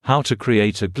How to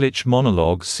Create a Glitch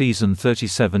Monologues Season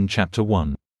 37 Chapter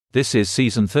 1. This is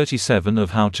Season 37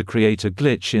 of How to Create a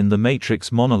Glitch in the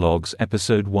Matrix Monologues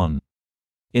Episode 1.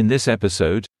 In this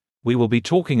episode, we will be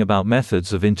talking about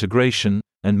methods of integration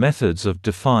and methods of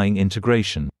defying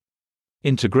integration.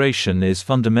 Integration is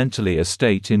fundamentally a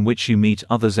state in which you meet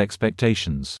others'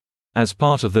 expectations. As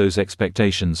part of those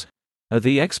expectations are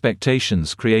the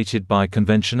expectations created by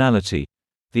conventionality,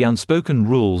 the unspoken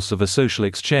rules of a social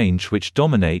exchange which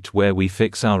dominate where we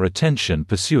fix our attention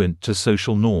pursuant to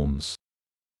social norms.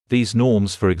 These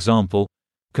norms, for example,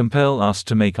 compel us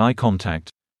to make eye contact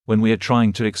when we are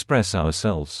trying to express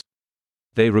ourselves.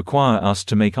 They require us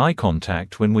to make eye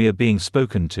contact when we are being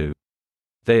spoken to.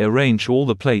 They arrange all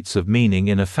the plates of meaning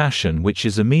in a fashion which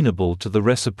is amenable to the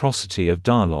reciprocity of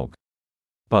dialogue.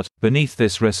 But, beneath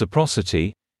this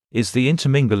reciprocity, is the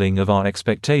intermingling of our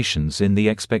expectations in the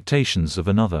expectations of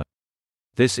another.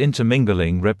 This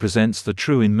intermingling represents the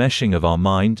true enmeshing of our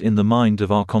mind in the mind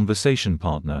of our conversation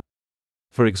partner.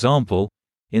 For example,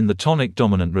 in the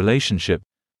tonic-dominant relationship,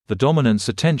 the dominant's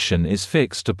attention is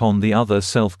fixed upon the other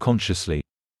self-consciously.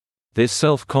 This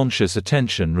self-conscious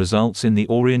attention results in the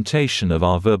orientation of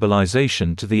our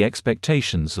verbalization to the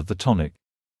expectations of the tonic.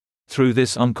 Through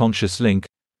this unconscious link,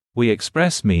 we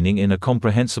express meaning in a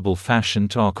comprehensible fashion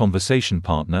to our conversation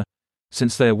partner,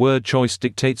 since their word choice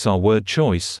dictates our word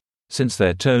choice, since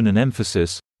their tone and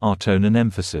emphasis, our tone and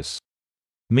emphasis.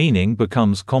 Meaning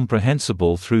becomes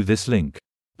comprehensible through this link.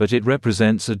 But it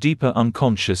represents a deeper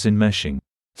unconscious enmeshing.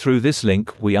 Through this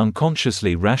link we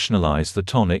unconsciously rationalize the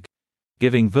tonic,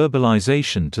 giving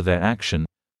verbalization to their action,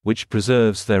 which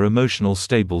preserves their emotional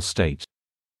stable state.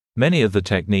 Many of the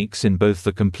techniques in both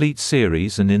the complete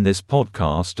series and in this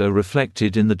podcast are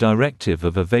reflected in the directive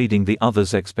of evading the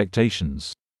other's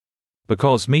expectations.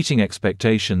 Because meeting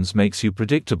expectations makes you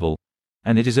predictable,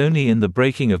 and it is only in the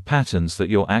breaking of patterns that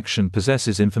your action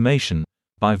possesses information,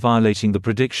 by violating the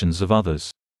predictions of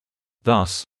others.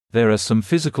 Thus, there are some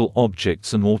physical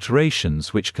objects and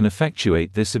alterations which can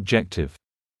effectuate this objective.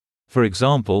 For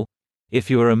example, if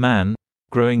you are a man,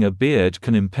 growing a beard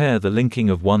can impair the linking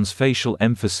of one's facial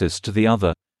emphasis to the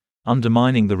other,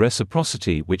 undermining the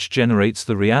reciprocity which generates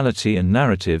the reality and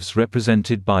narratives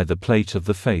represented by the plate of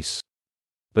the face.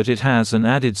 But it has an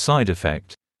added side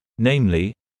effect,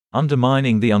 namely,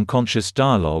 undermining the unconscious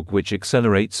dialogue which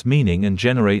accelerates meaning and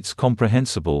generates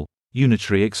comprehensible,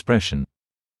 unitary expression.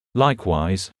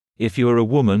 Likewise, if you are a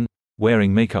woman,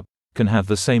 wearing makeup can have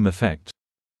the same effect.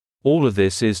 All of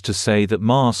this is to say that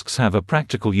masks have a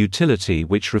practical utility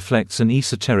which reflects an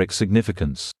esoteric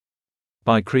significance.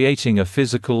 By creating a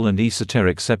physical and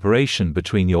esoteric separation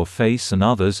between your face and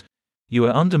others, you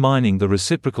are undermining the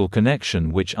reciprocal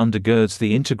connection which undergirds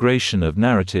the integration of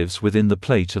narratives within the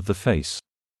plate of the face.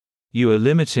 You are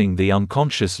limiting the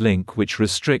unconscious link which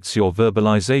restricts your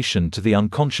verbalization to the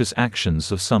unconscious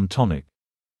actions of some tonic.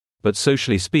 But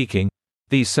socially speaking,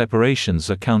 these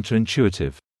separations are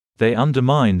counterintuitive. They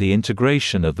undermine the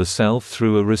integration of the self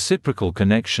through a reciprocal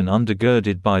connection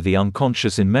undergirded by the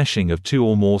unconscious enmeshing of two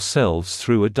or more selves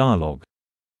through a dialogue.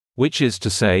 Which is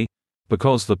to say,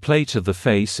 because the plate of the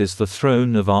face is the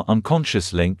throne of our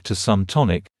unconscious link to some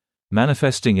tonic,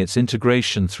 manifesting its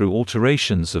integration through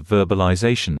alterations of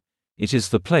verbalization, it is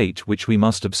the plate which we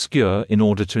must obscure in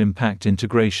order to impact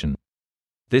integration.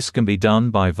 This can be done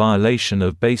by violation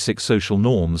of basic social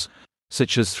norms,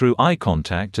 such as through eye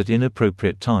contact at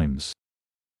inappropriate times.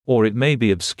 Or it may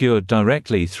be obscured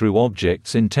directly through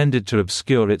objects intended to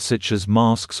obscure it, such as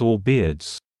masks or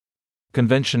beards.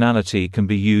 Conventionality can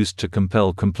be used to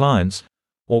compel compliance,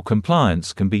 or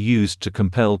compliance can be used to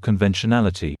compel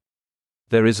conventionality.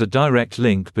 There is a direct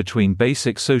link between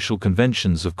basic social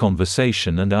conventions of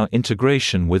conversation and our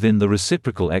integration within the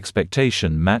reciprocal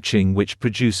expectation matching which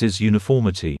produces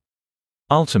uniformity.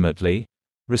 Ultimately,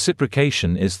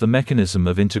 reciprocation is the mechanism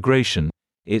of integration,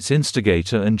 its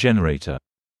instigator and generator.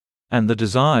 And the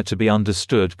desire to be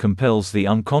understood compels the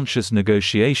unconscious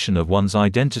negotiation of one's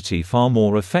identity far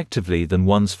more effectively than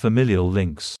one's familial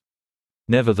links.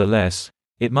 Nevertheless,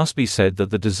 it must be said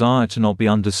that the desire to not be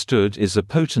understood is a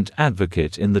potent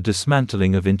advocate in the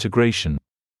dismantling of integration.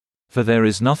 For there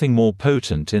is nothing more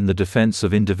potent in the defense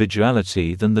of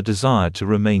individuality than the desire to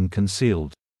remain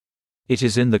concealed. It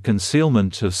is in the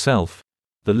concealment of self,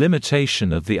 the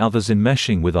limitation of the other's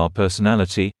enmeshing with our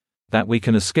personality, that we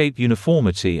can escape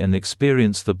uniformity and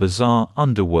experience the bizarre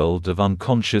underworld of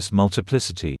unconscious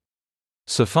multiplicity.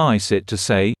 Suffice it to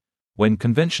say, when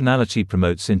conventionality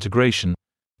promotes integration,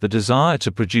 the desire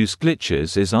to produce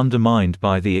glitches is undermined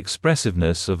by the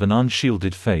expressiveness of an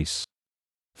unshielded face.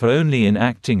 For only in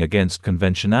acting against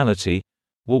conventionality,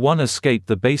 Will one escape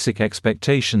the basic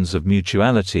expectations of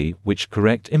mutuality which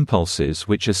correct impulses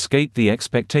which escape the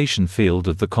expectation field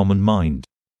of the common mind?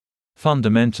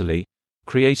 Fundamentally,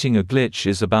 creating a glitch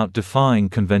is about defying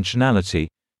conventionality,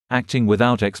 acting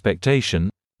without expectation,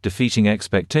 defeating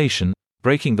expectation,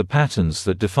 breaking the patterns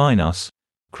that define us,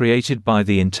 created by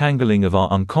the entangling of our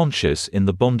unconscious in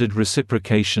the bonded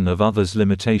reciprocation of others'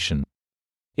 limitation.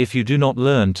 If you do not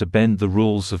learn to bend the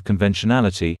rules of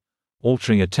conventionality,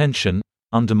 altering attention,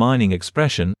 undermining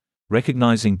expression,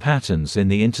 recognizing patterns in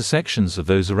the intersections of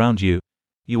those around you,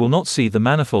 you will not see the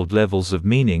manifold levels of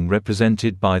meaning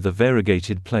represented by the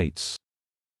variegated plates.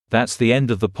 That's the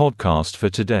end of the podcast for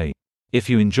today. If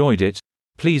you enjoyed it,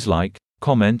 please like,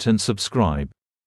 comment and subscribe.